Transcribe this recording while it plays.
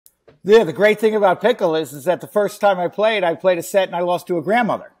Yeah, the great thing about pickle is that the first time I played a set and I lost to a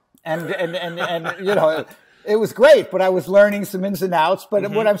grandmother, and you know. It was great, but I was learning some ins and outs. But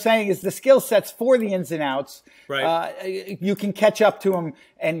what I'm saying is the skill sets for the ins and outs, right. You can catch up to them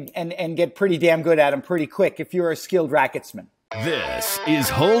and get pretty damn good at them pretty quick if you're a skilled racketsman. This is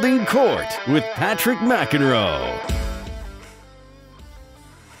Holding Court with Patrick McEnroe.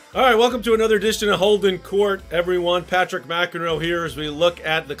 All right, welcome to another edition of Holding Court, everyone. Patrick McEnroe here as we look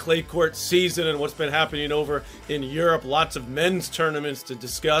at the clay court season and what's been happening over in Europe. Lots of men's tournaments to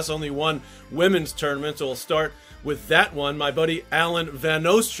discuss, only one women's tournament, so we'll start with that one. My buddy Allan Van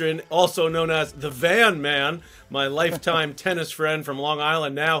Nostrand, also known as the Van Man, my lifetime tennis friend from Long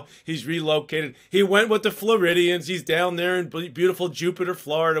Island. Now he's relocated. He went with the Floridians. He's down there in beautiful Jupiter,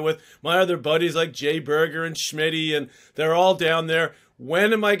 Florida with my other buddies like Jay Berger and Schmitty, and they're all down there.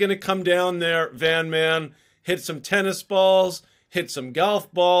 When am I going to come down there, Van Man, hit some tennis balls, hit some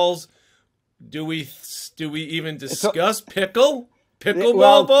golf balls? Do we even discuss pickleball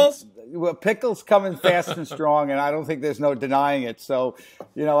balls? Well, pickle's coming fast and strong, and I don't think there's no denying it. So,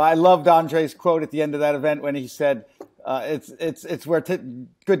 you know, I loved Andre's quote at the end of that event when he said, "It's where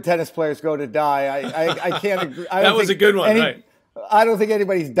good tennis players go to die." I can't agree. That was a good one, right? I don't think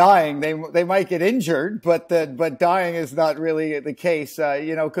anybody's dying. They might get injured, but dying is not really the case.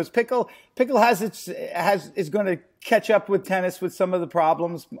 You know, because pickle is going to catch up with tennis with some of the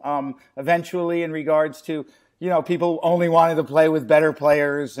problems eventually in regards to, you know, people only wanting to play with better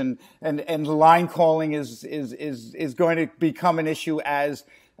players, and line calling is going to become an issue as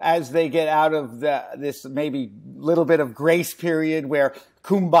they get out of this maybe little bit of grace period where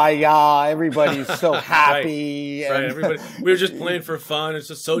kumbaya, everybody's so happy. Right. Everybody, we're just playing for fun.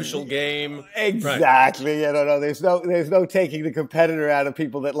 It's a social game. Exactly. Right. No. There's no taking the competitor out of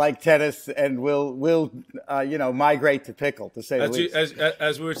people that like tennis and will you know, migrate to pickle, to say the least.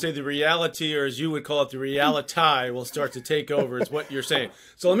 As we would say, the reality, or as you would call it, the reality will start to take over. Is what you're saying.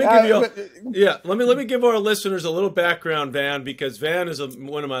 So let me give let me give our listeners a little background, Van, because Van is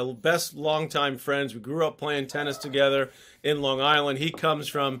one of my best longtime friends. We grew up playing tennis together in Long Island. He comes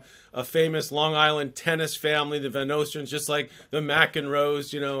from a famous Long Island tennis family, the Van Nostrands, just like the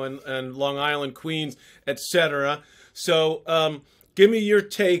McEnroes, you know, and Long Island Queens, etc. So give me your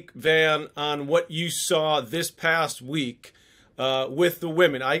take, Van, on what you saw this past week with the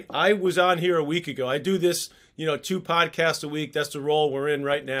women. I was on here a week ago. I do this, you know, 2 podcasts a week. That's the role we're in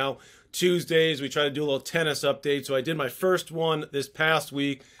right now. Tuesdays, we try to do a little tennis update. So I did my first one this past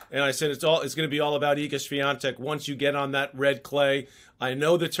week, and I said it's going to be all about Iga Swiatek once you get on that red clay. I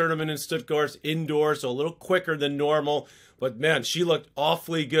know the tournament in Stuttgart's indoor, so a little quicker than normal. But, man, she looked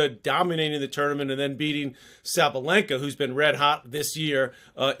awfully good, dominating the tournament and then beating Sabalenka, who's been red hot this year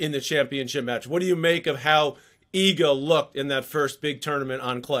in the championship match. What do you make of how Iga looked in that first big tournament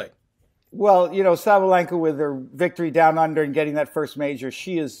on clay? Well, you know, Sabalenka with her victory down under and getting that first major,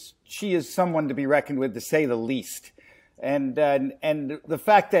 she is someone to be reckoned with, to say the least. And the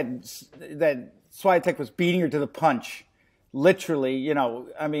fact that Swiatek was beating her to the punch, literally, you know,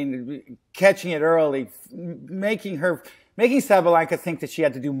 I mean, catching it early, making Sabalenka think that she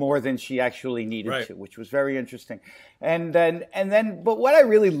had to do more than she actually needed to, which was very interesting. And then, but what I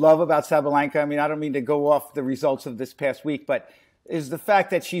really love about Sabalenka, I mean, I don't mean to go off the results of this past week, but is the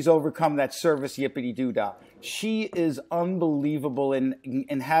fact that she's overcome that service yippity-doo-dah. She is unbelievable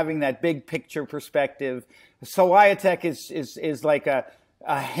in having that big picture perspective. Swiatek is like a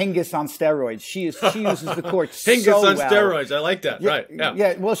Hingis on steroids. She uses the court Hingis so on well. steroids. I like that. Yeah, right. Yeah.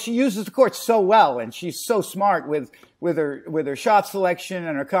 Yeah. Well, she uses the court so well, and she's so smart with her shot selection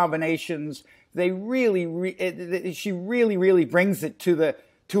and her combinations. She really brings it to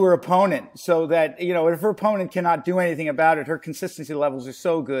her opponent, so that, you know, if her opponent cannot do anything about it, her consistency levels are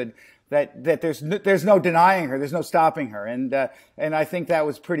so good that there's no denying her, there's no stopping her, and I think that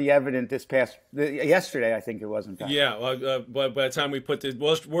was pretty evident yesterday. I think it was, in fact. Yeah. Well, by the time we put this,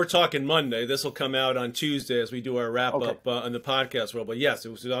 well, we're talking Monday. This will come out on Tuesday as we do our wrap up on the podcast world. But yes,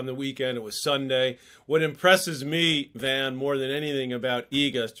 it was on the weekend. It was Sunday. What impresses me, Van, more than anything about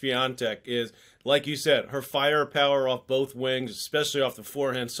Iga Swiatek is, like you said, her firepower off both wings, especially off the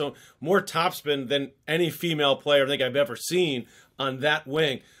forehand. So more topspin than any female player I think I've ever seen on that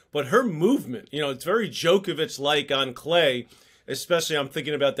wing. But her movement, you know, it's very Djokovic-like on clay, especially I'm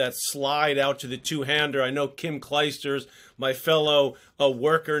thinking about that slide out to the two-hander. I know Kim Clijsters, my fellow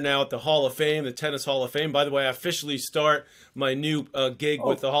worker now at the Hall of Fame, the Tennis Hall of Fame. By the way, I officially start my new gig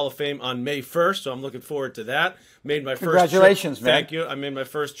with the Hall of Fame on May 1st, so I'm looking forward to that. Made my first Congratulations, trip. man. Thank you. I made my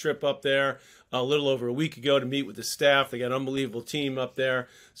first trip up there a little over a week ago to meet with the staff. They got an unbelievable team up there,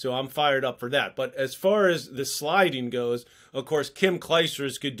 so I'm fired up for that. But as far as the sliding goes, of course, Kim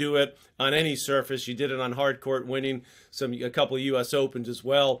Clijsters could do it on any surface. She did it on hard court, winning a couple of U.S. Opens as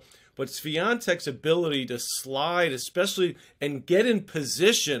well. But Swiatek's ability to slide, especially, and get in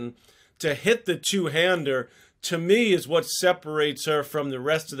position to hit the two-hander, to me, is what separates her from the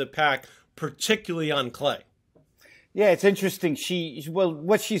rest of the pack, particularly on clay. Yeah, it's interesting.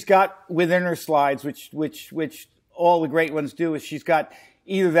 What she's got within her slides, which all the great ones do, is she's got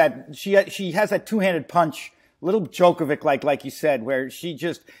either that she has that two-handed punch, little Djokovic like you said, where she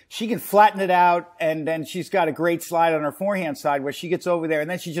can flatten it out, and then she's got a great slide on her forehand side where she gets over there and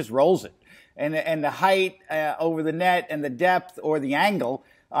then she just rolls it, and the height over the net and the depth or the angle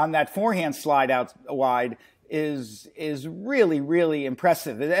on that forehand slide out wide is really, really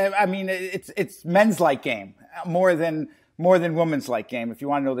impressive. I mean, it's men's like game more than women's like game. If you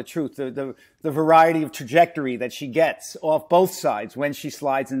want to know the truth, the variety of trajectory that she gets off both sides when she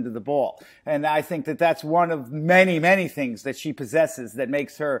slides into the ball, and I think that's one of many, many things that she possesses that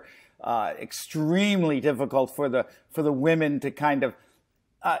makes her extremely difficult for the women to kind of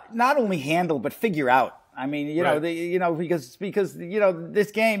not only handle but figure out. I mean, because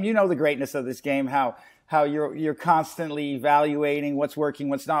this game, the greatness of this game, how you're constantly evaluating what's working,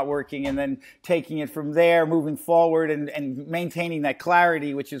 what's not working, and then taking it from there, moving forward, and maintaining that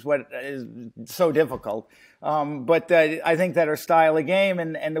clarity, which is what is so difficult. But I think that her style of game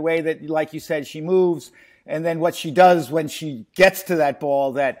and the way that, like you said, she moves, and then what she does when she gets to that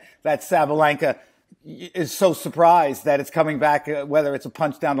ball, that Sabalenka is so surprised that it's coming back, whether it's a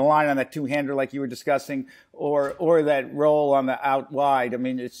punch down the line on that two-hander like you were discussing, or that roll on the out wide. I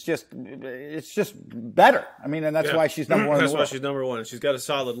mean, it's just better. I mean, and that's why she's number one. That's why she's number one. And she's got a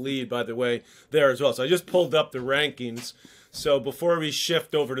solid lead, by the way, there as well. So I just pulled up the rankings. So before we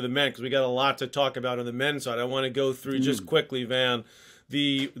shift over to the men, because we got a lot to talk about on the men's side, I want to go through just quickly, Van,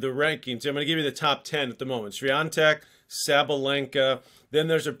 the rankings. I'm going to give you the top 10 at the moment. Swiatek, Sabalenka. Then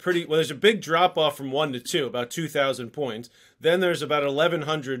there's a big drop off from 1 to 2, about 2,000 points. Then there's about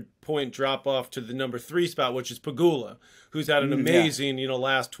 1,100 point drop off to the number 3 spot, which is Pegula, who's had an amazing,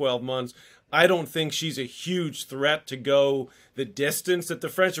 last 12 months. I don't think she's a huge threat to go the distance that the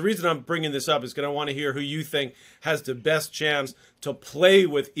French. The reason I'm bringing this up is because I want to hear who you think has the best chance to play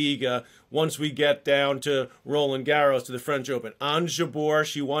with Iga once we get down to Roland Garros, to the French Open. Ons Jabeur,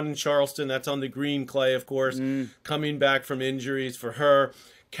 she won in Charleston. That's on the green clay, of course, coming back from injuries for her.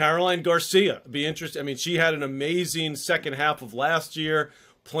 Caroline Garcia, be interesting. I mean, she had an amazing second half of last year,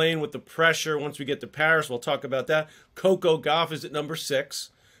 playing with the pressure. Once we get to Paris, we'll talk about that. Coco Gauff is at number 6.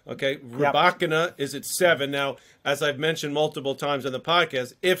 Okay, Rybakina is at 7. Now, as I've mentioned multiple times on the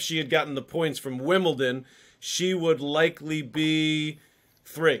podcast, if she had gotten the points from Wimbledon, she would likely be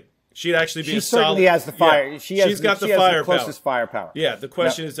 3. She'd actually be a solid. She certainly has the fire. Yeah, she's got the firepower. The closest firepower. Yeah, the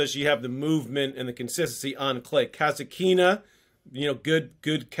question is, does she have the movement and the consistency on clay? Kasatkina,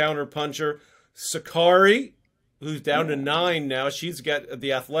 good counter puncher. Sakari, who's down to 9 now. She's got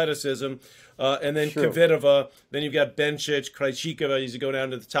the athleticism. And then Kvitova, then you've got Bencic, Krejcikova, as you go down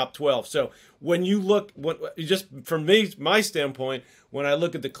to the top 12. So when you look, just from my standpoint, when I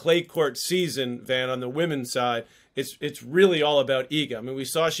look at the clay court season, Van, on the women's side, it's really all about Iga. I mean, we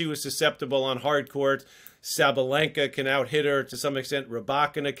saw she was susceptible on hard court. Sabalenka can out-hit her to some extent.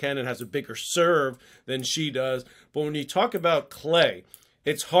 Rybakina can and has a bigger serve than she does. But when you talk about clay,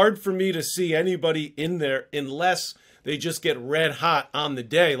 it's hard for me to see anybody in there unless they just get red hot on the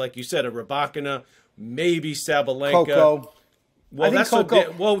day, like you said, a Rybakina, maybe Sabalenka. Coco. Well, that's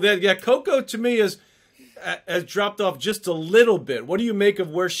Coco. Coco to me has dropped off just a little bit. What do you make of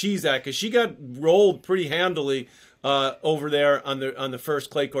where she's at? Because she got rolled pretty handily over there on the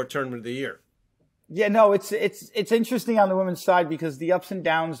first clay court tournament of the year. Yeah, no, it's interesting on the women's side because the ups and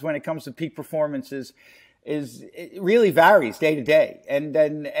downs when it comes to peak performances it really varies day to day, and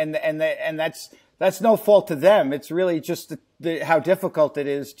that's no fault to them. It's really just how difficult it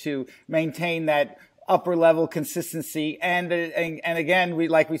is to maintain that upper level consistency. And again,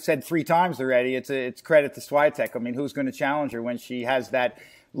 like we said 3 times already, it's credit to Swiatek. I mean, who's going to challenge her when she has that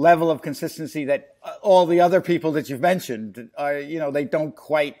level of consistency that all the other people that you've mentioned are, they don't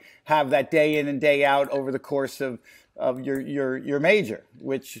quite have that day in and day out over the course of your major,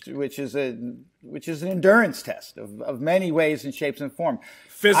 which is an endurance test of many ways and shapes and form.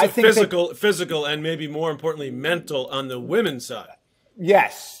 Physical, and maybe more importantly, mental on the women's side.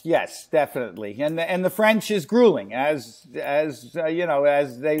 Yes, definitely. And the French is grueling, as you know,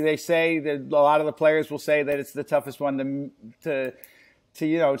 as they say that a lot of the players will say that it's the toughest one to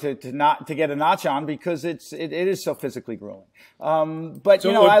get a notch on because it is so physically grueling. But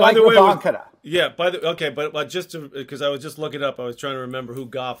so, I like Rabankara. Yeah, but just because I was just looking up, I was trying to remember who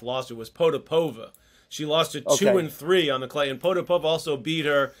Goff lost to. It was Potapova. She lost to 2-3 on the clay, and Potapova also beat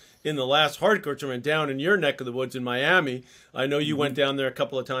her in the last hardcourt tournament down in your neck of the woods in Miami. I know you went down there a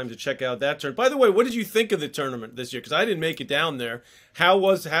couple of times to check out that tournament. By the way, what did you think of the tournament this year? Because I didn't make it down there. How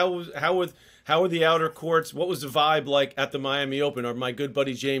were the outer courts? What was the vibe like at the Miami Open? Or my good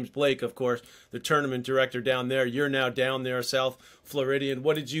buddy James Blake, of course, the tournament director down there. You're now down there, South Floridian.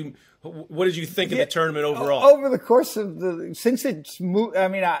 What did you think of the tournament overall? Over the course of since it's moved, I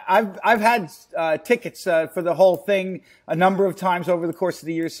mean, I've had tickets for the whole thing a number of times over the course of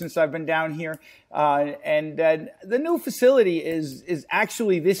the years since I've been down here. And the new facility is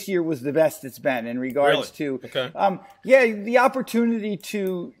actually this year was the best it's been in regards to, the opportunity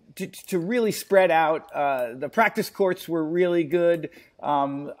to really spread out. The practice courts were really good.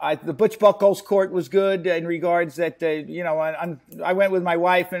 The Butch Buchholz court was good in regards that, I went with my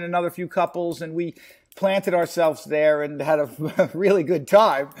wife and another few couples and we planted ourselves there and had a really good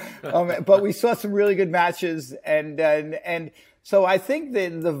time. But we saw some really good matches. And so I think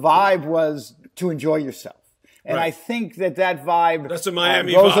that the vibe was to enjoy yourself. And I think that vibe. That's a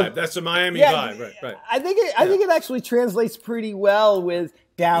Miami vibe. That's a Miami vibe. Right. I think it actually translates pretty well with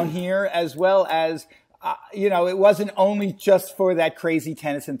down here as well as, it wasn't only just for that crazy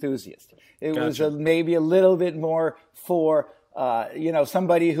tennis enthusiast. It was maybe a little bit more for,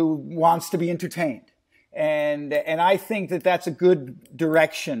 somebody who wants to be entertained. And I think that that's a good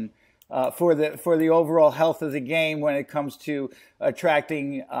direction for the overall health of the game when it comes to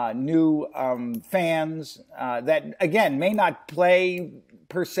attracting new fans that, again, may not play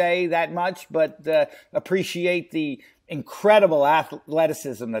per se that much, but appreciate the incredible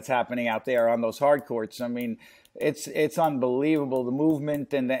athleticism that's happening out there on those hard courts. I mean, it's unbelievable, the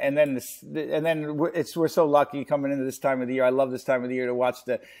movement, and then we're so lucky coming into this time of the year. I love this time of the year to watch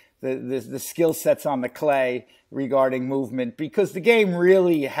the skill sets on the clay regarding movement, because the game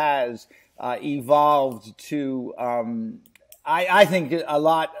really has evolved to I think a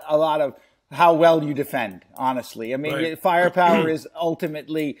lot of how well you defend, honestly. I mean, firepower is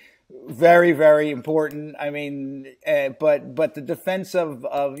ultimately very, very important. I mean, but the defense of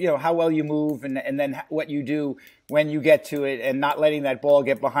how well you move and then what you do when you get to it and not letting that ball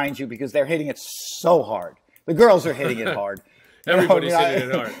get behind you because they're hitting it so hard. The girls are hitting it hard. Everybody's hitting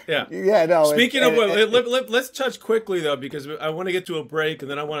it hard. Yeah. Yeah. No. Speaking of, let's touch quickly though, because I want to get to a break and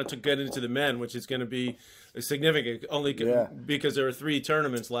then I wanted to get into the men, which is going to be significant only because there were 3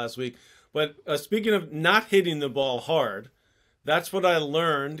 tournaments last week. But speaking of not hitting the ball hard, that's what I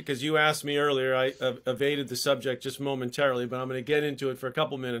learned, because you asked me earlier. I evaded the subject just momentarily, but I'm going to get into it for a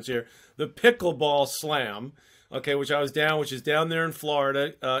couple minutes here. The Pickleball Slam, which is down there in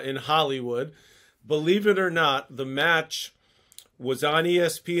Florida, in Hollywood. Believe it or not, the match was on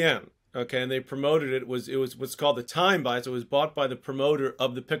ESPN, and they promoted it. It was what's called the Time Buy. So it was bought by the promoter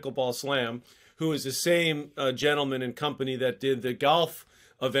of the Pickleball Slam, who is the same gentleman and company that did the golf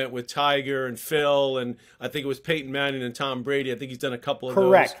event with Tiger and Phil, and I think it was Peyton Manning and Tom Brady. I think he's done a couple of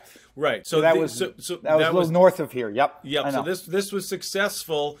those. Right. So that was a little north of here. Yep. So this was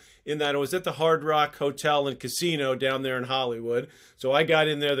successful in that it was at the Hard Rock Hotel and Casino down there in Hollywood. So I got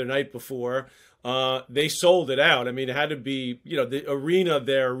in there the night before. They sold it out. I mean, it had to be, the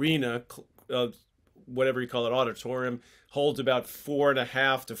arena, whatever you call it, auditorium, holds about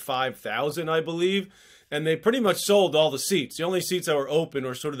 4,500 to 5,000, I believe. And they pretty much sold all the seats. The only seats that were open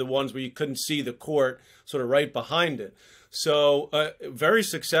were sort of the ones where you couldn't see the court sort of right behind it. So very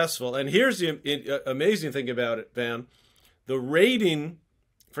successful. And here's the amazing thing about it, Van. The rating,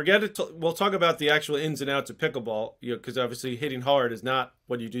 forget it. We'll talk about the actual ins and outs of pickleball, because obviously hitting hard is not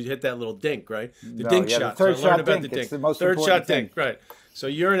what you do. You hit that little dink, right? The dink shot. The third so shot about dink. The dink. It's the most third important shot thing. Dink, right. So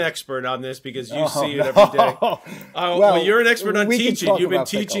you're an expert on this because you see it every day. Well, you're an expert on teaching. You've been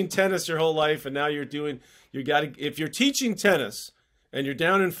teaching tennis your whole life, and now if you're teaching tennis and you're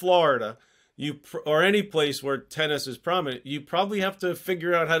down in Florida, or any place where tennis is prominent, you probably have to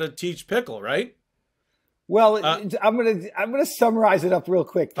figure out how to teach pickle, right? Well, I'm gonna summarize it up real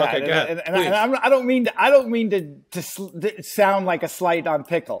quick, Pat. Okay, go ahead. I don't mean to sound like a slight on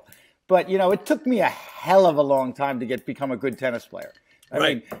pickle, but it took me a hell of a long time to become a good tennis player. I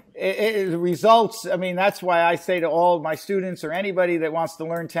mean, the results, that's why I say to all my students or anybody that wants to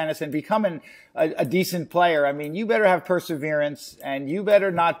learn tennis and become a decent player, you better have perseverance and you better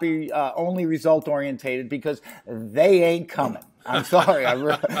not be only result orientated, because they ain't coming. I'm sorry. I'm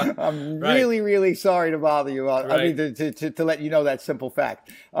Right. really, really sorry to bother you. I Right. mean, to let you know that simple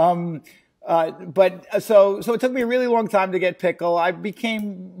fact. So it took me a really long time to get pickle. I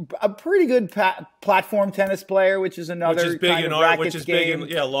became a pretty good platform tennis player, which is another Which is big kind in of our, racket which is game.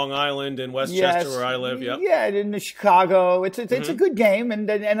 big in Long Island and Westchester, Yes. where I live. Yep. Yeah, in Chicago, it's a good game, and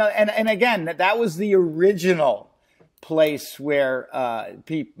again, that was the original place where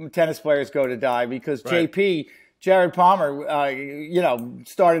tennis players go to die, because Right. Jared Palmer,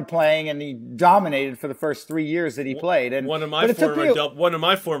 started playing, and he dominated for the first 3 years that he played. And one of my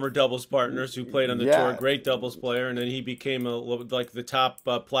former doubles partners who played on the tour, great doubles player, and then he became like the top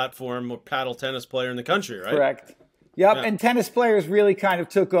platform or paddle tennis player in the country, right? Correct. Yep, Yeah. and tennis players really kind of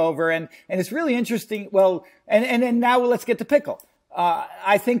took over, and it's really interesting. Well, and then now let's get to pickle.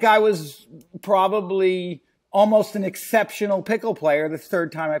 I think I was probably almost an exceptional pickle player the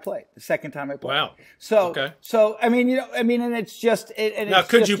second time I played. Wow. So, Okay. so and it's just. Now,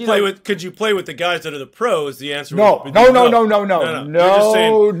 could you play with the guys that are the pros? The answer No. would be You're just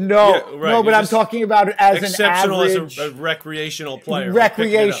saying, yeah, right, no. But I'm talking about it as exceptional an average, as a recreational player,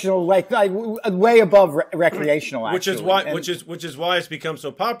 recreational, like way above recreational. Actually. Which is why it's become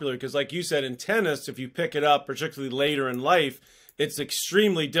so popular. Because, like you said, in tennis, if you pick it up, particularly later in life, it's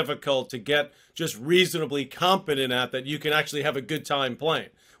extremely difficult to get just reasonably competent at that you can actually have a good time playing.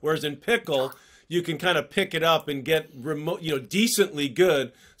 Whereas in pickle, you can kind of pick it up and get decently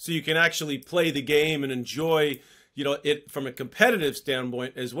good, so you can actually play the game and enjoy it from a competitive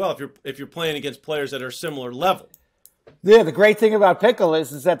standpoint as well. If you're playing against players that are similar level. Yeah, the great thing about pickle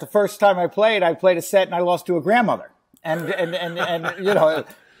is that the first time I played a set and I lost to a grandmother, and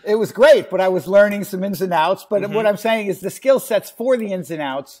it was great, but I was learning some ins and outs. But what I'm saying is the skill sets for the ins and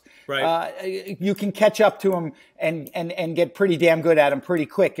outs, right. You can catch up to them and get pretty damn good at them pretty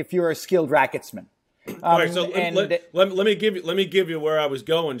quick if you're a skilled racketsman. All right, so let me give you where I was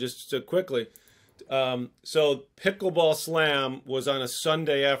going just so quickly. So Pickleball Slam was on a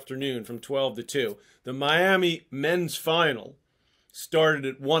Sunday afternoon from 12 to 2. The Miami men's final started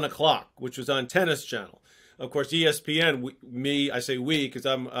at 1 o'clock, which was on Tennis Channel. Of course, ESPN, I say we, because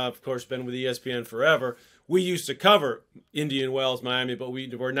I'm, of course, been with ESPN forever. We used to cover Indian Wells, Miami, but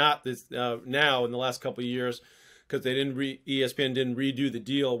we're not this now in the last couple of years, because ESPN didn't redo the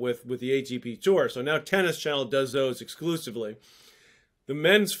deal with the ATP Tour. So now Tennis Channel does those exclusively. The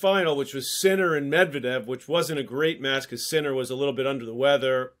men's final, which was Sinner and Medvedev, which wasn't a great match because Sinner was a little bit under the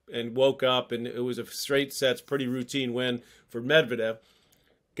weather and woke up, and it was a straight sets, pretty routine win for Medvedev.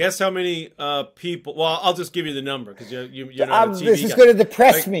 Guess how many people? Well, I'll just give you the number because you're not a TV This is guy. going to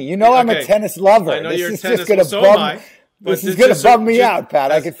depress me. I'm a tennis lover. I know you're a tennis. This is going to bum me out, Pat.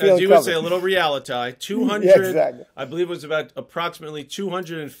 I can feel it you coming. would say, a little reality. 200. Yeah, exactly. I believe it was about approximately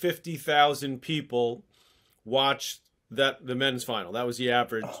 250,000 people watched the men's final. That was the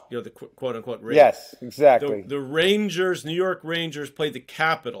average, the quote unquote rate. Yes, exactly. The Rangers, New York Rangers, played the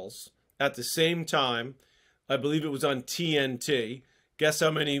Capitals at the same time. I believe it was on TNT. Guess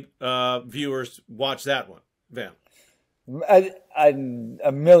how many viewers watched that one, Van?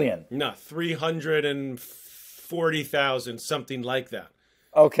 A million. No, 340,000, something like that.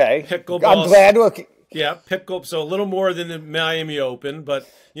 Okay. Pickleball. I'm glad. Yeah, so a little more than the Miami Open, but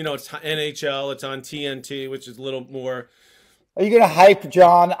it's NHL. It's on TNT, which is a little more. Are you going to hype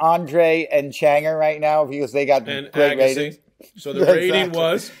John, Andre, and Changer right now because they got great Agassi. ratings? So the rating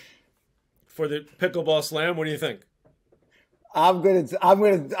was for the Pickleball Slam. What do you think? I'm gonna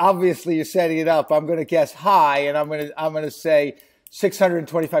obviously you're setting it up. I'm gonna guess high, and I'm gonna say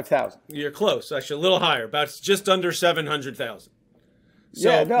 625,000. You're close, actually a little higher, about just under 700,000. So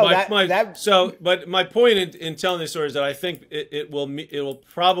yeah, no, but my point in telling this story is that I think it will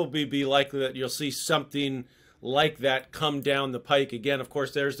probably be likely that you'll see something like that come down the pike again. Of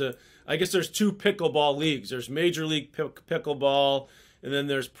course, I guess there's two pickleball leagues. There's Major League Pickleball, and then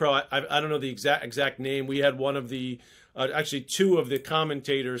there's Pro. I don't know the exact name. We had one of the actually two of the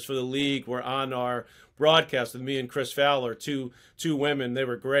commentators for the league were on our broadcast with me and Chris Fowler, two women. They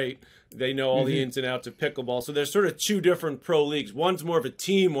were great. They know all the ins and outs of pickleball. So there's sort of two different pro leagues. One's more of a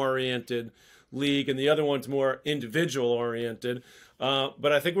team-oriented league, and the other one's more individual-oriented.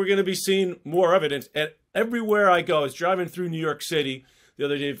 But I think we're going to be seeing more of it. And everywhere I go, I was driving through New York City the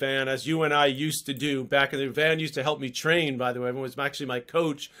other day, Van, as you and I used to do back in the Van used to help me train, by the way. Everyone was actually my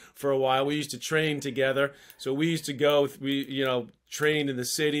coach for a while. We used to train together. So we used to go, train in the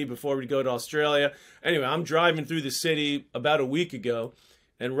city before we'd go to Australia. Anyway, I'm driving through the city about a week ago,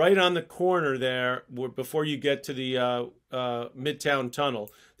 and right on the corner there, before you get to the Midtown Tunnel,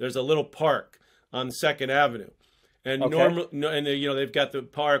 there's a little park on 2nd Avenue. And they've got the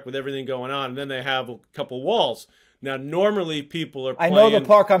park with everything going on, and then they have a couple walls. Now, normally people are I playing. know the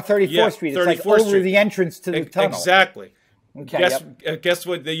park on 34th Street. It's like 34th over Street. the entrance to the tunnel. Exactly. Okay. Guess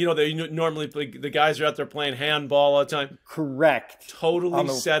what? They normally the guys are out there playing handball all the time. Correct. Totally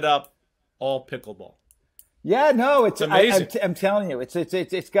set up all pickleball. Yeah, no, it's amazing. I'm telling you,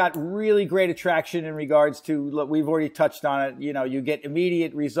 it's got really great attraction in regards to. Look, we've already touched on it. You know, you get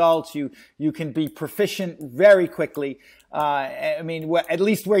immediate results. You can be proficient very quickly. I mean, at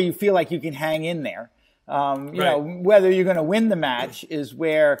least where you feel like you can hang in there. You know, whether you're going to win the match is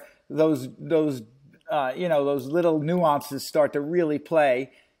where those little nuances start to really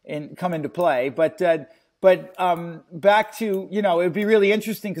come into play. But back to, you know, it'd be really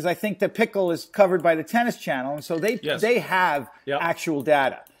interesting because I think the pickle is covered by the Tennis Channel, and so they have actual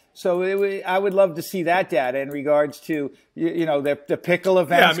data. So I would love to see that data in regards to, you know, the pickle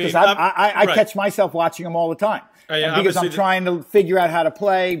events, because I catch myself watching them all the time. Because I'm trying to figure out how to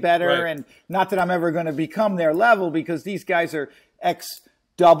play better, and not that I'm ever going to become their level, because these guys are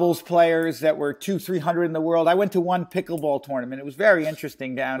doubles players that were 200-300 in the world. I went to one pickleball tournament. It was very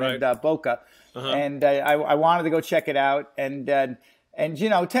interesting down in Boca, and I wanted to go check it out. And you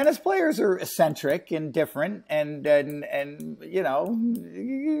know, tennis players are eccentric and different, and you know,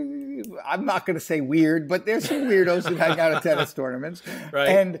 I'm not going to say weird, but there's some weirdos that hang out at tennis tournaments,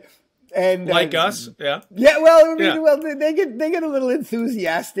 and like us, well, I mean, well, they get a little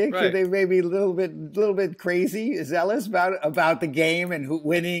enthusiastic, so they may be a little bit crazy, zealous about the game and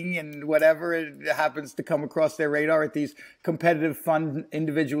winning and whatever it happens to come across their radar at these competitive, fun,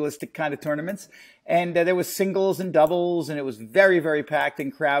 individualistic kind of tournaments. And there was singles and doubles, and it was very, very packed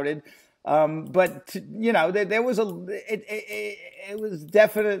and crowded. But you know, there was it was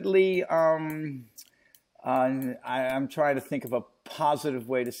definitely. I'm trying to think of a positive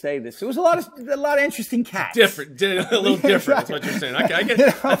way to say this. There was a lot of interesting cats. A little different. That's what you're saying. I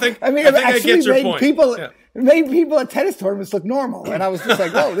think I get your point. It made people at tennis tournaments look normal, and I was just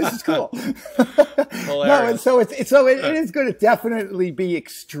like, "Whoa, this is cool." No, and so it is going to definitely be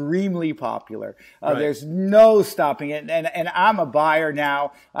extremely popular. There's no stopping it, and I'm a buyer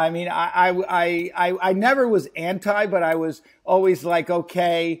now. I mean, I never was anti, but I was always like,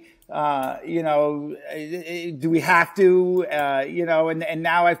 okay. You know, do we have to, you know, and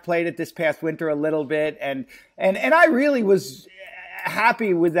now I've played it this past winter a little bit, and I really was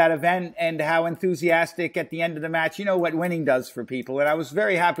happy with that event and how enthusiastic at the end of the match, you know, what winning does for people. And I was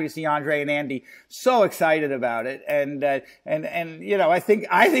very happy to see Andre and Andy so excited about it. And you know, I think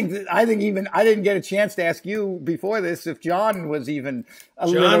even I didn't get a chance to ask you before this if John was even a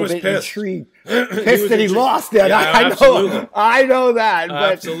little bit intrigued. Pissed that he lost it. I know that.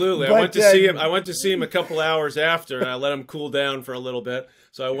 But, absolutely. I went to see him a couple hours after, and I let him cool down for a little bit.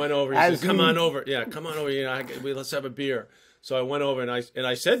 So I went over. He said, "Come on over. Yeah, come on over. You know, let's have a beer." So I went over and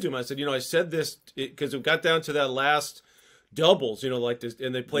I said to him, I said, you know, I said this because it got down to that last doubles, you know, like this,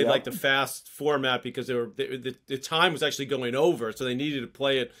 and they played like the fast format because the time was actually going over, so they needed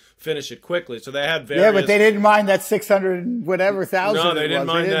to finish it quickly. So they had various. Yeah, but they didn't mind that 600 whatever thousand. No, they didn't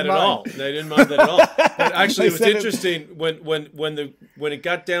mind that at all. They didn't mind that at all. But actually, it was interesting when it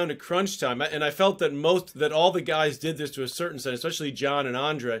got down to crunch time, and I felt that all the guys did this to a certain extent, especially John and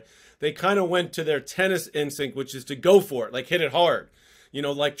Andre. They kind of went to their tennis instinct, which is to go for it, like hit it hard. You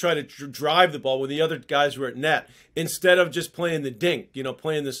know, like try to drive the ball when the other guys were at net, instead of just playing the dink, you know,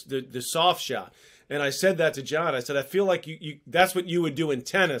 playing the soft shot. And I said that to John. I said, I feel like you that's what you would do in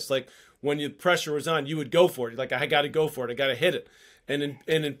tennis. Like when the pressure was on, you would go for it. Like, I got to go for it. I got to hit it. And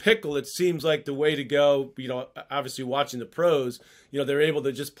in pickle, it seems like the way to go, you know, obviously watching the pros, you know, they're able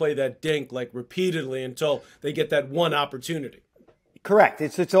to just play that dink like repeatedly until they get that one opportunity. Correct.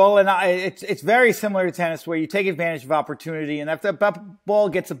 It's very similar to tennis, where you take advantage of opportunity, and if the ball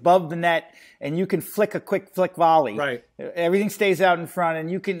gets above the net and you can flick a quick flick volley, right, everything stays out in front, and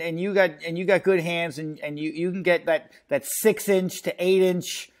you got good hands, and you can get that 6-inch to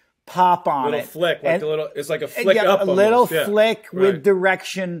 8-inch pop on little flick, like it's like a flick up, a little flick with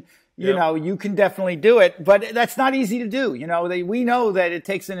direction. You know, you can definitely do it, but that's not easy to do. You know, we know that it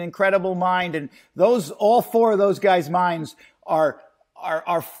takes an incredible mind, and all four of those guys' minds are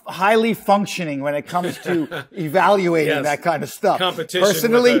highly functioning when it comes to evaluating that kind of stuff. Competition.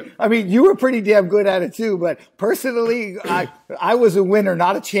 Personally, I mean, you were pretty damn good at it too, but personally, I was a winner,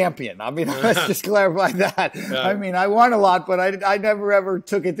 not a champion. I mean, let's just clarify that. Yeah. I mean, I won a lot, but I never ever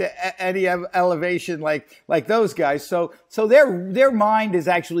took it to any elevation like those guys. So their mind is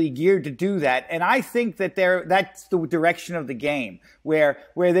actually geared to do that. And I think that that's the direction of the game, where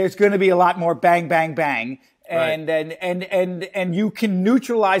there's going to be a lot more bang, bang, bang. And you can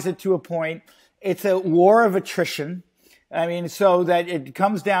neutralize it to a point. It's a war of attrition. I mean, so that it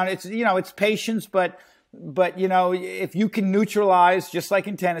comes down, it's patience, but but you know, if you can neutralize, just like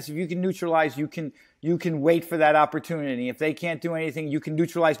in tennis, if you can neutralize, you can wait for that opportunity. If they can't do anything, you can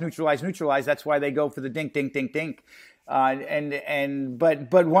neutralize. That's why they go for the dink, dink, dink, dink.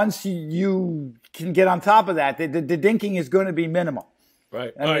 But once you can get on top of that, the dinking is going to be minimal.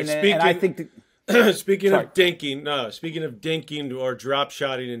 Right. I mean, and I think speaking of dinking or drop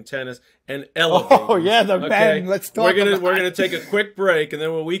shotting in tennis and elevating. Oh yeah, man. Let's talk. We're gonna take a quick break, and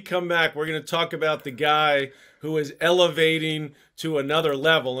then when we come back, we're gonna talk about the guy who is elevating to another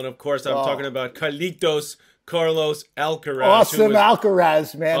level, and of course, I'm talking about Carlos Alcaraz. Awesome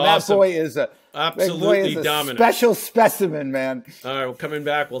Alcaraz, man. Awesome. That boy is absolutely dominant. Special specimen, man. All right, well, coming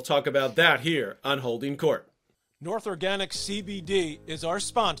back, we'll talk about that here on Holding Court. North Organic CBD is our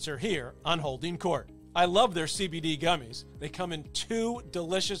sponsor here on Holding Court. I love their CBD gummies. They come in 2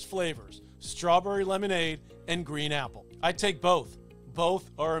 delicious flavors, strawberry lemonade and green apple. I take both. Both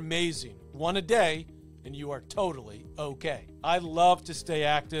are amazing. 1 a day, and you are totally okay. I love to stay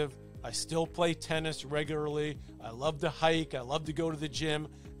active. I still play tennis regularly. I love to hike. I love to go to the gym.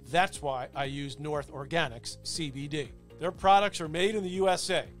 That's why I use North Organics CBD. Their products are made in the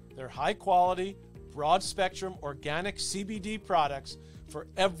USA. They're high quality, broad spectrum organic CBD products for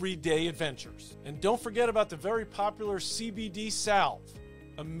everyday adventures. And don't forget about the very popular CBD salve.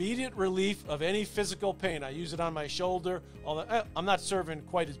 Immediate relief of any physical pain. I use it on my shoulder. Although I'm not serving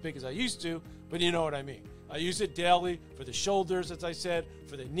quite as big as I used to, but you know what I mean. I use it daily for the shoulders, as I said,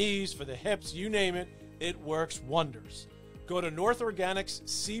 for the knees, for the hips, you name it. It works wonders. Go to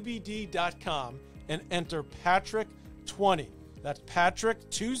northorganicscbd.com and enter Patrick20. That's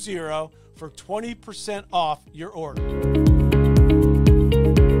Patrick20 for 20% off your order.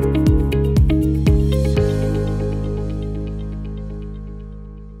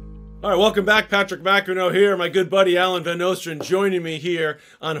 All right, welcome back. Patrick McEnroe here. My good buddy Allan Van Nostrand joining me here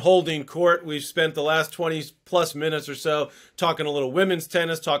on Holding Court. We've spent the last 20-plus minutes or so talking a little women's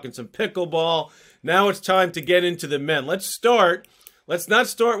tennis, talking some pickleball. Now it's time to get into the men. Let's not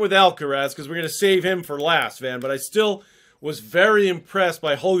start with Alcaraz because we're going to save him for last, Van. But I still was very impressed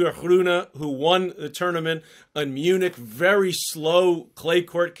by Holger Rune, who won the tournament in Munich. Very slow clay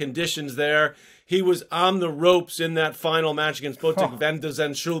court conditions there. He was on the ropes in that final match against Botic Van der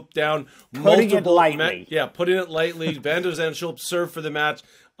Zandschulp down putting it lightly. Putting it lightly. Van der Zandschulp served for the match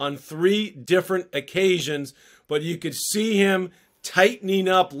on 3 different occasions, but you could see him tightening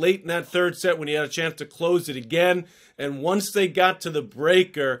up late in that third set when he had a chance to close it again. And once they got to the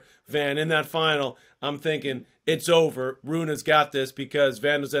breaker, Van, in that final, I'm thinking, it's over. Rune's got this because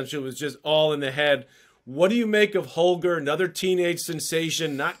Van der Zandschulp was just all in the head. What do you make of Holger, another teenage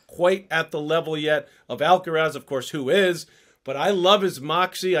sensation, not quite at the level yet of Alcaraz, of course, who is, but I love his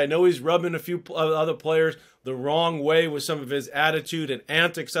moxie. I know he's rubbing a few other players the wrong way with some of his attitude and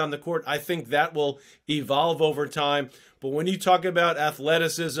antics on the court. I think that will evolve over time. But when you talk about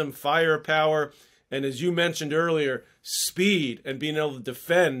athleticism, firepower, and as you mentioned earlier, speed and being able to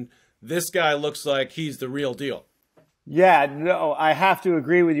defend, this guy looks like he's the real deal. Yeah, no, I have to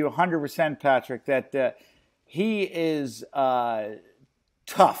agree with you 100%, Patrick, that he is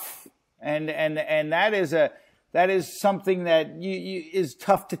tough, and that is something that is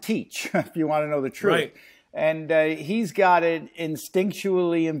tough to teach if you want to know the truth. Right. And he's got it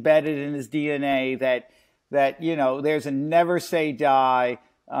instinctually embedded in his DNA that you know, there's a never say die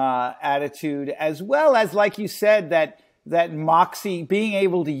attitude, as well as, like you said, that moxie, being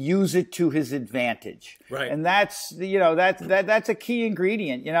able to use it to his advantage. Right. And that's, you know, that's a key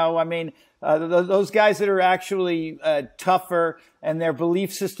ingredient. You know, I mean, those guys that are actually tougher and their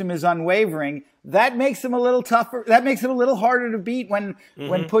belief system is unwavering, that makes them a little tougher. That makes it a little harder to beat when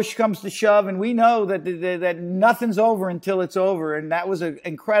push comes to shove. And we know that nothing's over until it's over. And that was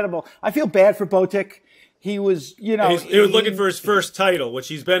incredible. I feel bad for Botic. He was, you know... He was looking for his first title, which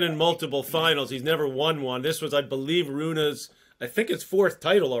he's been in multiple finals. He's never won one. This was, I believe, Rune's, I think, his 4th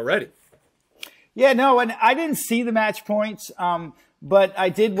title already. Yeah, no, and I didn't see the match points, but I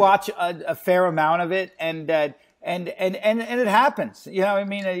did watch a fair amount of it, and it happens. You know, I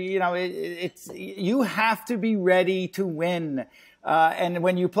mean, you know, it's you have to be ready to win. And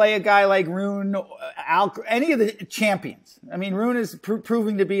when you play a guy like Rune, any of the champions, I mean, Rune is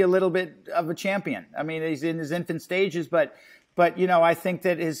proving to be a little bit of a champion. I mean, he's in his infant stages, but you know, I think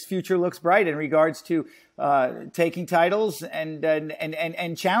that his future looks bright in regards to taking titles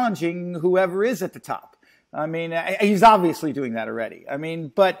and challenging whoever is at the top. I mean, he's obviously doing that already. I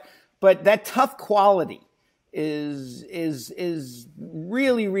mean, but that tough quality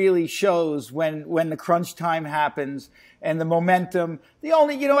really, really shows when the crunch time happens and the momentum. The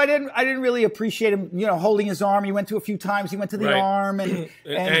only, I didn't really appreciate him, holding his arm. He went to a few times. He went to the arm and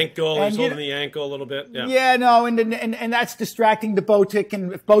ankle. He's holding the ankle a little bit. Yeah. Yeah, no, and that's distracting to Botic.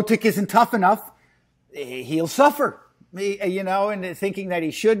 And if Botic isn't tough enough, he'll suffer. And thinking that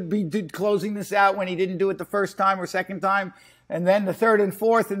he should be closing this out when he didn't do it the first time or second time, and then the third and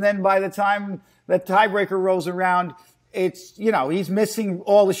fourth, and then by the time the tiebreaker rolls around, it's, he's missing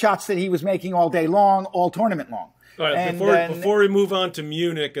all the shots that he was making all day long, all tournament long. All right, before we move on to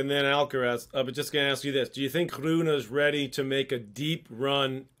Munich and then Alcaraz, I'm just going to ask you this. Do you think Rune is ready to make a deep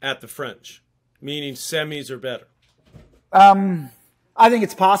run at the French, meaning semis or better? I think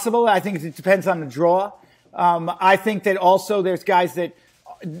it's possible. I think it depends on the draw. I think that also there's guys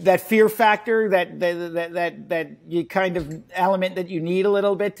that fear factor, that you kind of element that you need a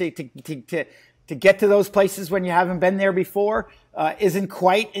little bit to get to those places when you haven't been there before, isn't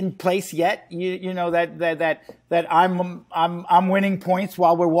quite in place yet. That I'm winning points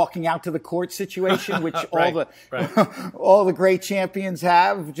while we're walking out to the court situation, which all the great champions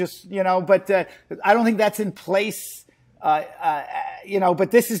have. But I don't think that's in place.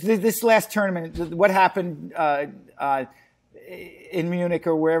 But this last tournament, what happened in Munich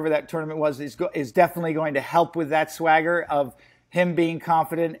or wherever that tournament was, is definitely going to help with that swagger of him being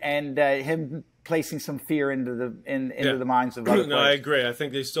confident and him placing some fear into the minds of other players. No, I agree. I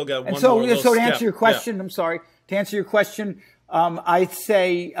think they still got one more so little to answer step. your question, I'm sorry. To answer your question, I'd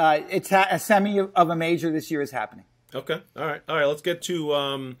say it's a semi of a major this year is happening. Okay. All right. Let's get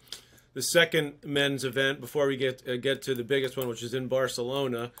to the second men's event before we get to the biggest one, which is in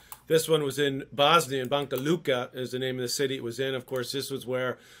Barcelona. This one was in Bosnia, and Banja Luka is the name of the city it was in. Of course, this was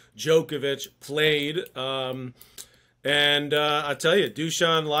where Djokovic played. And I tell you,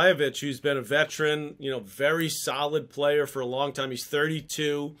 Dusan Lajovic, who's been a veteran, very solid player for a long time. He's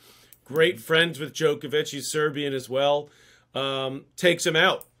 32, great friends with Djokovic. He's Serbian as well. Takes him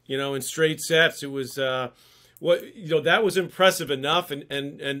out, in straight sets. It was that was impressive enough.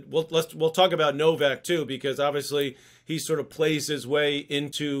 And we'll talk about Novak too, because obviously he sort of plays his way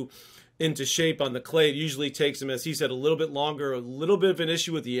into shape on the clay. It usually takes him, as he said, a little bit longer, a little bit of an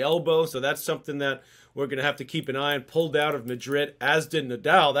issue with the elbow. So that's something that we're going to have to keep an eye on. Pulled out of Madrid, as did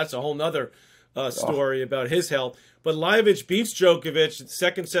Nadal. That's a whole nother story about his health. But Lajovic beats Djokovic,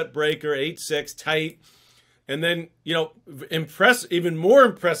 second set breaker, 8-6, tight. And then, even more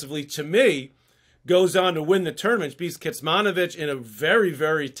impressively to me, goes on to win the tournament, beats Kecmanovic in a very,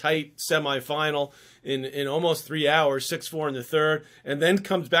 very tight semifinal in almost 3 hours, 6-4 in the third, and then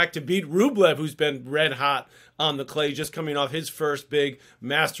comes back to beat Rublev, who's been red hot on the clay, just coming off his first big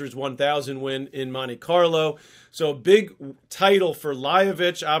Masters 1000 win in Monte Carlo. So big title for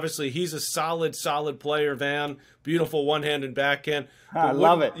Lajovic. Obviously, he's a solid player, Van. Beautiful one-handed backhand. I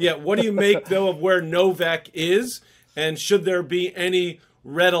love it. Yeah, what do you make, though, of where Novak is? And should there be any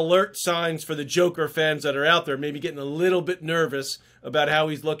red alert signs for the Joker fans that are out there, maybe getting a little bit nervous about how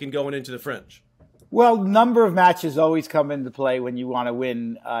he's looking going into the French? Well, number of matches always come into play when you want to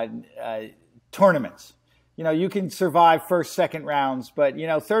win tournaments. You can survive first, second rounds, but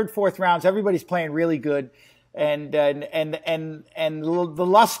third, fourth rounds, everybody's playing really good, and the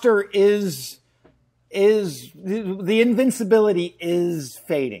luster is the invincibility is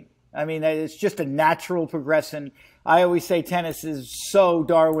fading. I mean, it's just a natural progression. I always say tennis is so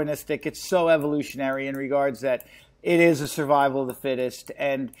Darwinistic. It's so evolutionary in regards that it is a survival of the fittest.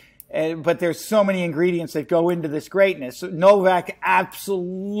 But there's so many ingredients that go into this greatness. Novak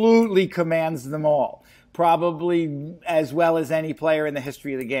absolutely commands them all, probably as well as any player in the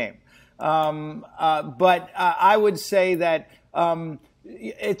history of the game. But I would say that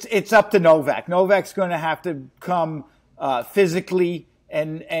it's up to Novak. Novak's going to have to come physically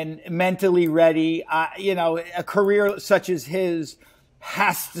and mentally ready. A career such as his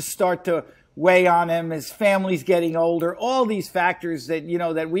has to start to weigh on him. His family's getting older. All these factors that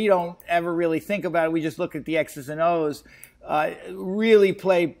that we don't ever really think about. We just look at the X's and O's. Really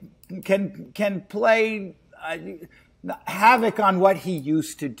can play havoc on what he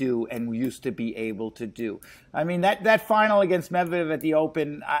used to do and used to be able to do. I mean, that final against Medvedev at the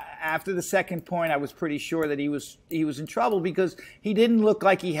Open, after the second point, I was pretty sure that he was in trouble because he didn't look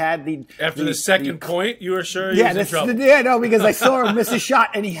like he had the... After the second point, you were sure he was in trouble? Yeah, no, because I saw him miss a shot,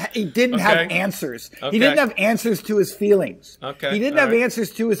 and he didn't have answers. Okay. He didn't have answers to his feelings. Okay. He didn't have answers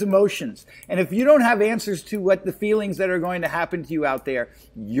to his emotions. And if you don't have answers to what the feelings that are going to happen to you out there,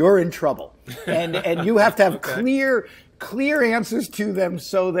 you're in trouble. And you have to have clear answers to them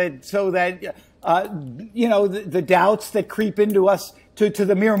so that the doubts that creep into us to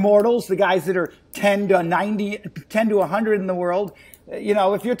the mere mortals, the guys that are 10 to 90, 10 to 100 in the world. You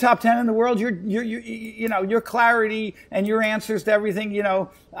know, if you're top 10 in the world, your clarity and your answers to everything. You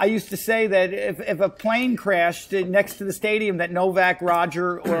know, I used to say that if a plane crashed next to the stadium that Novak,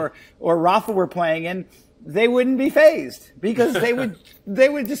 Roger, or Rafa were playing in, they wouldn't be fazed, because they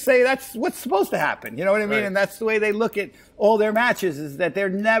would just say that's what's supposed to happen. You know what I mean? Right. And that's the way they look at all their matches, is that they're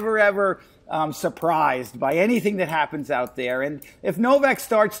never ever surprised by anything that happens out there. And if Novak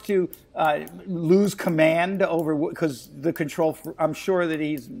starts to lose command over, because the control, I'm sure that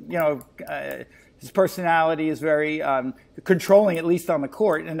he's, you know, his personality is very controlling, at least on the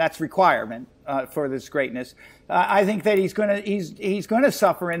court, and that's requirement for this greatness. I think that he's gonna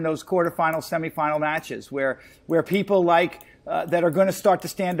suffer in those quarterfinal, semifinal matches where people like that are going to start to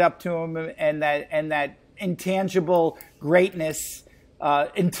stand up to him, and that intangible greatness,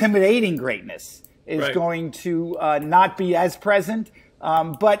 intimidating greatness, is going to not be as present.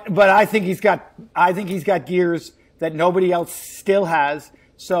 But I think he's got gears that nobody else still has.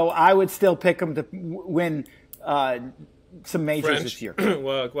 So I would still pick him to win some majors this year.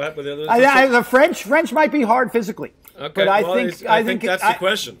 Well, what happened with the others? The French might be hard physically. Okay, but I think that's the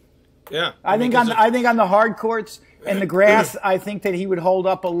question. Yeah, I think on the hard courts and the grass, I think that he would hold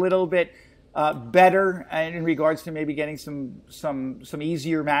up a little bit better in regards to maybe getting some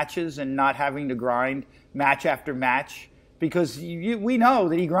easier matches and not having to grind match after match, because we know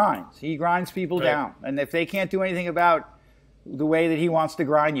that he grinds. He grinds people down, and if they can't do anything about the way that he wants to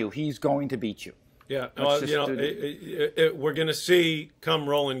grind you, he's going to beat you. Yeah, you know, we're going to see come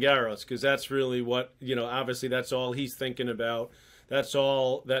Roland Garros, because that's really what, you know, obviously that's all he's thinking about. That's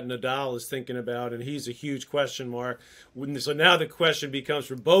all that Nadal is thinking about, and he's a huge question mark. So now the question becomes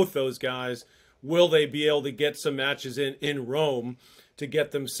for both those guys, will they be able to get some matches in Rome to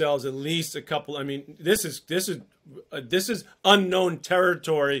get themselves at least a couple? I mean, this is unknown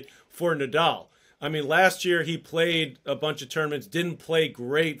territory for Nadal. I mean, last year he played a bunch of tournaments, didn't play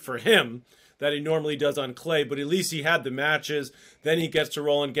great for him that he normally does on clay, but at least he had the matches. Then he gets to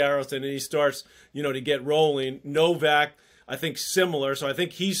Roland Garros, and then he starts, you know, to get rolling. Novak, I think, similar. So I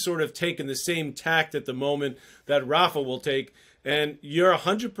think he's sort of taken the same tact at the moment that Rafa will take. And you're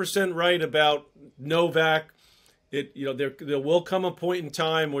 100% right about Novak. You know, there will come a point in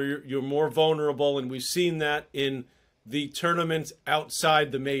time where you're more vulnerable, and we've seen that in the tournaments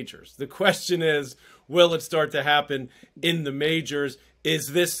outside the majors. The question is, will it start to happen in the majors?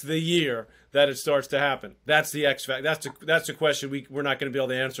 Is this the year that it starts to happen? That's the X factor. That's a question we're not going to be able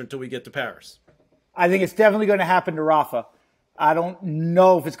to answer until we get to Paris. I think it's definitely going to happen to Rafa. I don't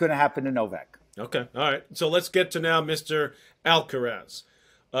know if it's going to happen to Novak. Okay, all right. So let's get to now Mr. Alcaraz.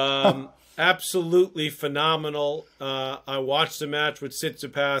 Absolutely phenomenal. I watched the match with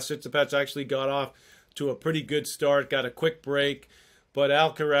Tsitsipas. Tsitsipas actually got off to a pretty good start, got a quick break. But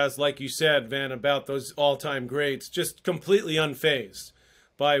Alcaraz, like you said, Van, about those all-time greats, just completely unfazed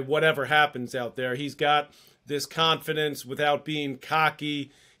by whatever happens out there. He's got this confidence without being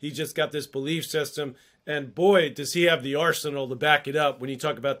cocky. He's just got this belief system. And boy, does he have the arsenal to back it up when you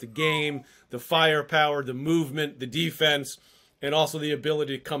talk about the game, the firepower, the movement, the defense, and also the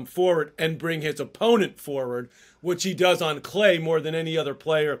ability to come forward and bring his opponent forward, which he does on clay more than any other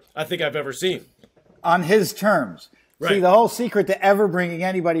player I think I've ever seen. On his terms. Right. See, the whole secret to ever bringing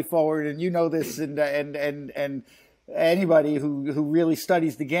anybody forward, and you know this, and anybody who really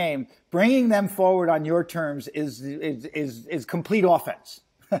studies the game, bringing them forward on your terms is complete offense.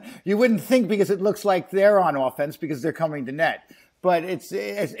 You wouldn't think, because it looks like they're on offense because they're coming to net, but it's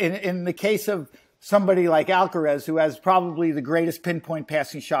in the case of somebody like Alcaraz, who has probably the greatest pinpoint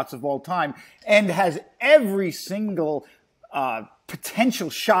passing shots of all time and has every single potential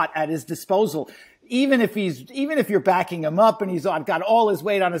shot at his disposal. Even if you're backing him up and he's got all his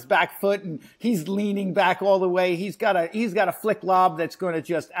weight on his back foot and he's leaning back all the way, he's got a flick lob that's going to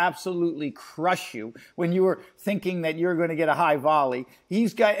just absolutely crush you when you were thinking that you're going to get a high volley.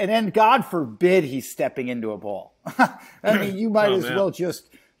 And then God forbid he's stepping into a ball. I mean, you might as well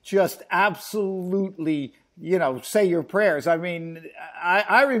just absolutely, you know, say your prayers. I mean,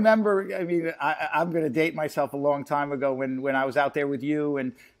 I remember, I'm going to date myself a long time ago when I was out there with you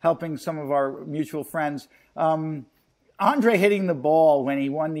and helping some of our mutual friends. Andre hitting the ball when he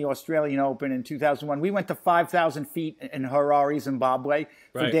won the Australian Open in 2001. We went to 5,000 feet in Harare, Zimbabwe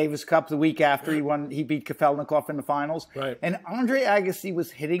for Davis Cup the week after he beat Kafelnikov in the finals. Right. And Andre Agassi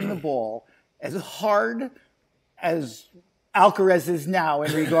was hitting the ball as hard as Alcaraz is now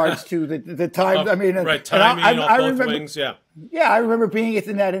in regards to the time. Timing I both remember, wings, yeah. Yeah, I remember being at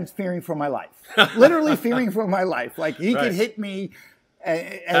the net and fearing for my life. Literally fearing for my life. Like, he could hit me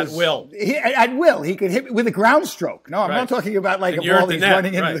At will. At will. He could hit with a ground stroke. No, I'm not talking about like a ball he's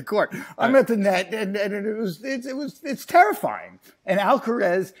running into the court. I'm at the net, and it's terrifying. And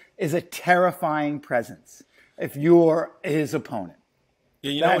Alcaraz is a terrifying presence if you're his opponent.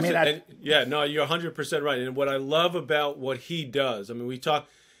 Yeah, you're 100% right. And what I love about what he does, I mean, we talk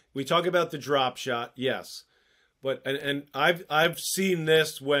about the drop shot, yes. But and I've seen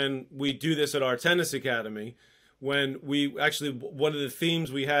this when we do this at our tennis academy. When we actually, one of the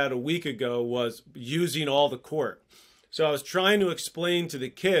themes we had a week ago was using all the court. So I was trying to explain to the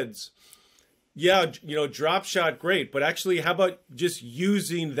kids, drop shot, great, but actually, how about just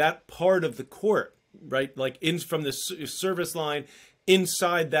using that part of the court, right? Like from the service line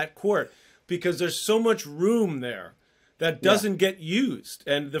inside that court, because there's so much room there that doesn't get used.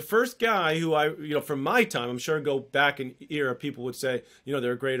 And the first guy who from my time, I'm sure go back in era, people would say,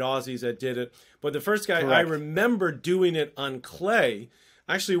 there are great Aussies that did it. But the first guy I remember doing it on clay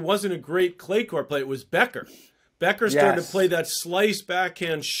actually wasn't a great clay court play. It was Becker. Becker started to play that slice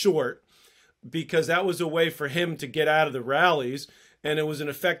backhand short because that was a way for him to get out of the rallies, and it was an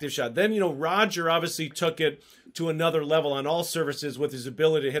effective shot. Then, Roger obviously took it to another level on all surfaces with his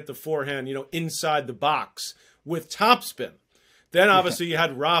ability to hit the forehand, inside the box with topspin. Then obviously you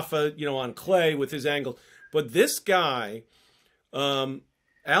had Rafa, on clay with his angle. But this guy,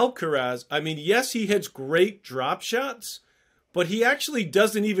 Alcaraz, I mean, yes, he hits great drop shots, but he actually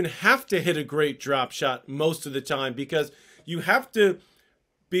doesn't even have to hit a great drop shot most of the time, because you have to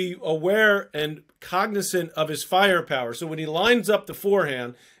be aware and cognizant of his firepower. So when he lines up the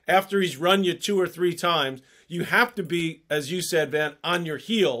forehand, after he's run you 2 or 3 times, you have to be, as you said, Van, on your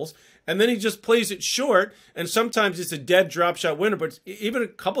heels. And then he just plays it short, and sometimes it's a dead drop shot winner. But even a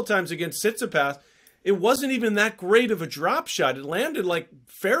couple times against Tsitsipas, it wasn't even that great of a drop shot. It landed like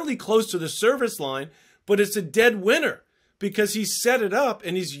fairly close to the service line, but it's a dead winner because he set it up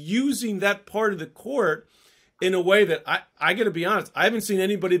and he's using that part of the court in a way that I got to be honest, I haven't seen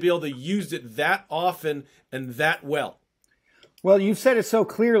anybody be able to use it that often and that well. Well, you've said it so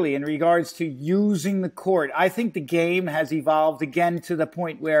clearly in regards to using the court. I think the game has evolved again to the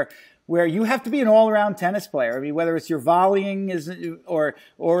point where you have to be an all-around tennis player. I mean, whether it's your volleying or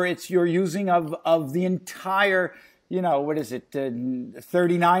it's your using of the entire,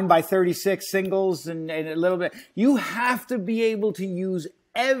 39 by 36 singles and a little bit. You have to be able to use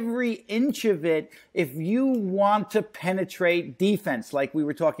every inch of it if you want to penetrate defense, like we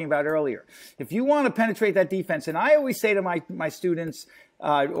were talking about earlier. If you want to penetrate that defense, and I always say to my students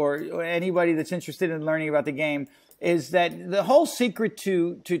or anybody that's interested in learning about the game, is that the whole secret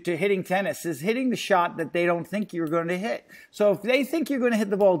to hitting tennis is hitting the shot that they don't think you're going to hit. So if they think you're going to hit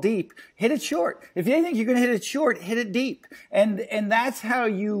the ball deep, hit it short. If they think you're going to hit it short, hit it deep. And that's how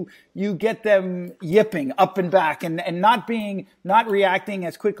you get them yipping up and back and not reacting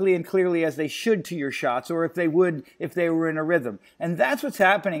as quickly and clearly as they should to your shots, or if they were in a rhythm. And that's what's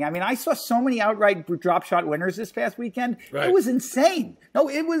happening. I mean, I saw so many outright drop shot winners this past weekend. Right. It was insane. No,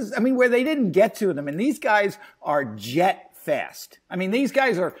 it was, where they didn't get to them. And these guys are jet fast. I mean, these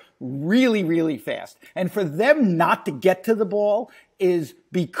guys are really, really fast. And for them not to get to the ball is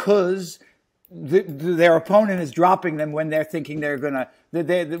because their opponent is dropping them when they're thinking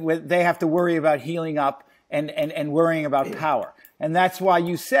they have to worry about healing up and worrying about power. And that's why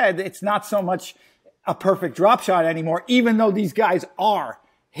you said it's not so much a perfect drop shot anymore, even though these guys are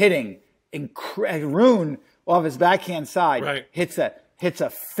hitting Rune off his backhand side, hits a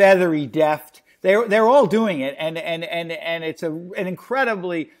feathery deft. They're all doing it, and it's an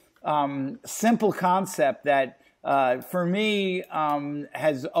incredibly simple concept that for me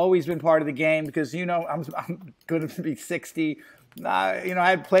has always been part of the game, because I'm going to be 60. I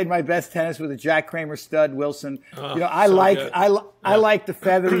had played my best tennis with a Jack Kramer stud, Wilson. I like the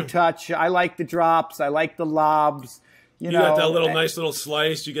feathery touch. I like the drops. I like the lobs. You got that nice little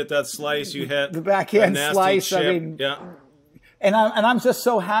slice. You get that slice. You hit the backhand slice. Chip. And I'm just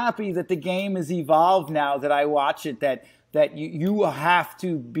so happy that the game has evolved now that I watch it, that you have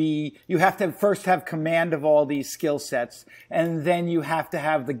to first have command of all these skill sets, and then you have to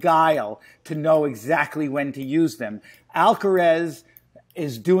have the guile to know exactly when to use them. Alcaraz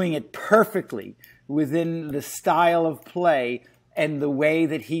is doing it perfectly within the style of play and the way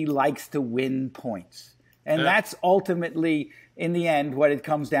that he likes to win points. And that's ultimately, in the end, what it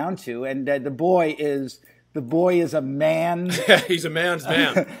comes down to. And the boy is a man. Yeah, he's a man's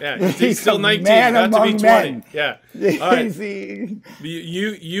man. Yeah, he's still 19, about to be 20. Men. Yeah. All right.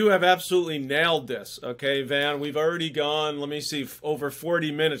 You have absolutely nailed this, okay, Van? We've already gone, let me see, over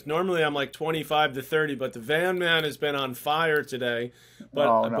 40 minutes. Normally I'm like 25 to 30, but the Van man has been on fire today.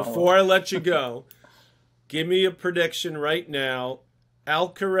 But before I let you go, give me a prediction right now.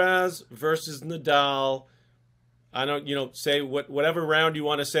 Alcaraz versus Nadal. I don't, say whatever round you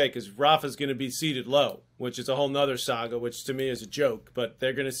want to say, because Rafa's going to be seated low, which is a whole nother saga, which to me is a joke. But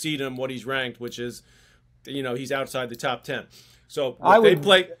they're going to seed him what he's ranked, which is, he's outside the top 10. So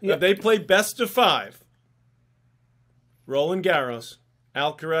if they play best of 5, Roland Garros,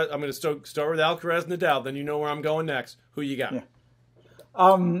 Alcaraz. I'm going to start with Alcaraz Nadal. Then you know where I'm going next. Who you got?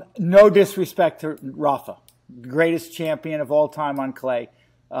 Yeah. No disrespect to Rafa, greatest champion of all time on clay,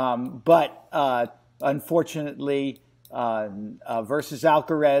 but unfortunately, versus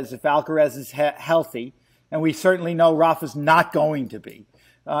Alcaraz, if Alcaraz is healthy, and we certainly know Rafa's not going to be,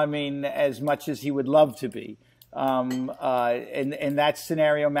 I mean, as much as he would love to be, in that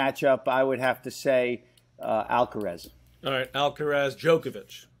scenario matchup, I would have to say Alcaraz. All right, Alcaraz,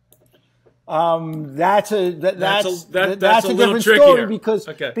 Djokovic. That's a different trickier. story because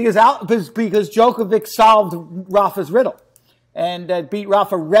Djokovic solved Rafa's riddle and beat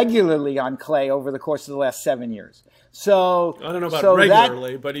Rafa regularly on clay over the course of the last 7 years. So I don't know about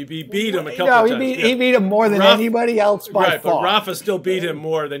regularly, but he beat him a couple times. He beat him more than anybody else by far. But Rafa still beat him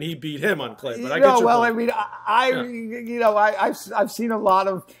more than he beat him on clay. But I get your well, point. I mean, I've seen a lot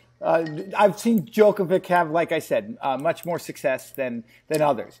of. I've seen Djokovic have, like I said, much more success than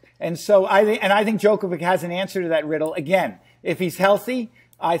others, and so I think Djokovic has an answer to that riddle. Again, if he's healthy,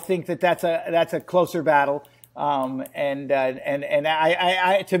 I think that's a closer battle. To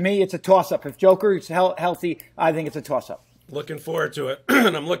me, it's a toss-up. If Joker is healthy, I think it's a toss-up. Looking forward to it,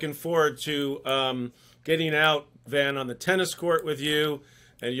 and I'm looking forward to getting out, Van, on the tennis court with you,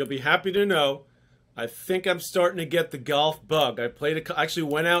 and you'll be happy to know. I think I'm starting to get the golf bug. I actually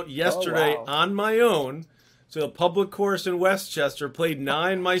went out yesterday on my own to a public course in Westchester, played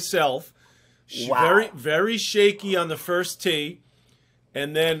 9 myself. Wow. Very, very shaky on the first tee.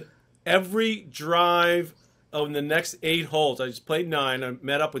 And then every drive of the next 8 holes, I just played 9. I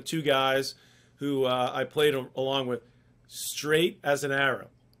met up with 2 guys who I played along with, straight as an arrow.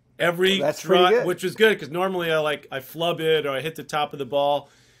 Every drive, which was good because normally I flub it or I hit the top of the ball.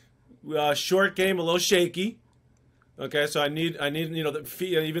 Short game, a little shaky. Okay, so I need the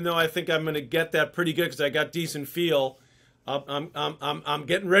feel. Even though I think I'm going to get that pretty good because I got decent feel, I'm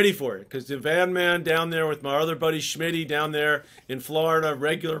getting ready for it because the Van Man down there with my other buddy Schmitty down there in Florida,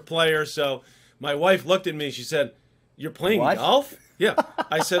 regular player. So my wife looked at me. She said, "You're playing golf?" Yeah.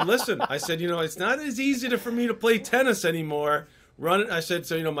 I said, "Listen," I said, "it's not as easy for me to play tennis anymore. Run it." I said,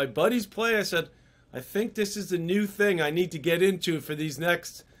 "So my buddies play." I said, "I think this is the new thing I need to get into for these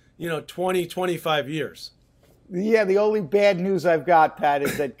next." 20, 25 years. Yeah, the only bad news I've got, Pat,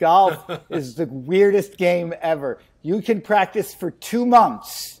 is that golf is the weirdest game ever. You can practice for 2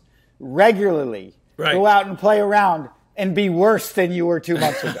 months regularly, go out and play around, and be worse than you were 2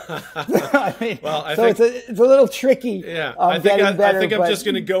 months ago. I mean, it's a little tricky. Yeah, I think I'm just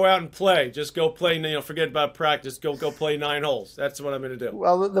going to go out and play. Just go play. Forget about practice. Go play 9 holes. That's what I'm going to do.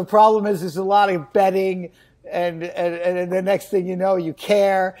 Well, the problem is there's a lot of betting. And the next thing you know, you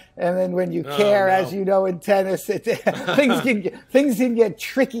care, and then when you care, as you know in tennis, things can get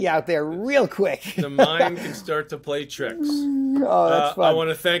tricky out there real quick. The mind can start to play tricks. Oh, that's fun. I want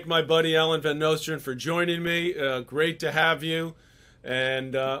to thank my buddy Allan Van Nostrand for joining me. Great to have you,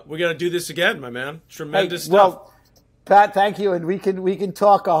 and we got to do this again, my man. Tremendous stuff. Well, Pat, thank you, and we can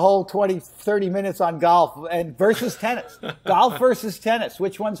talk a whole 20, 30 minutes on golf and versus tennis. Golf versus tennis,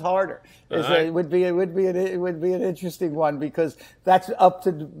 which one's harder? It would be an interesting one because that's up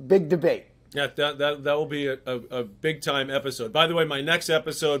to big debate. Yeah, that will be a big time episode. By the way, my next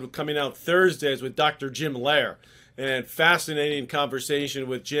episode coming out Thursday is with Dr. Jim Lair, and fascinating conversation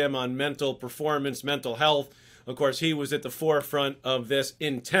with Jim on mental performance, mental health. Of course, he was at the forefront of this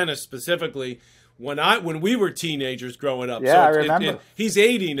in tennis specifically. When we were teenagers growing up. Yeah, so I remember. He's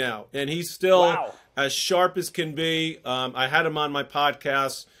 80 now, and he's still as sharp as can be. I had him on my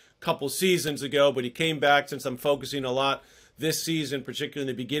podcast a couple seasons ago, but he came back since I'm focusing a lot this season, particularly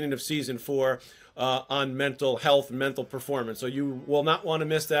in the beginning of season 4, on mental health and mental performance. So you will not want to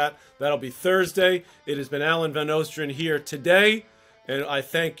miss that. That'll be Thursday. It has been Allan Van Nostrand here today, and I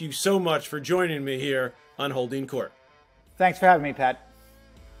thank you so much for joining me here on Holding Court. Thanks for having me, Pat.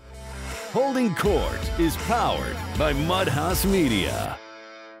 Holding Court is powered by Mudhouse Media.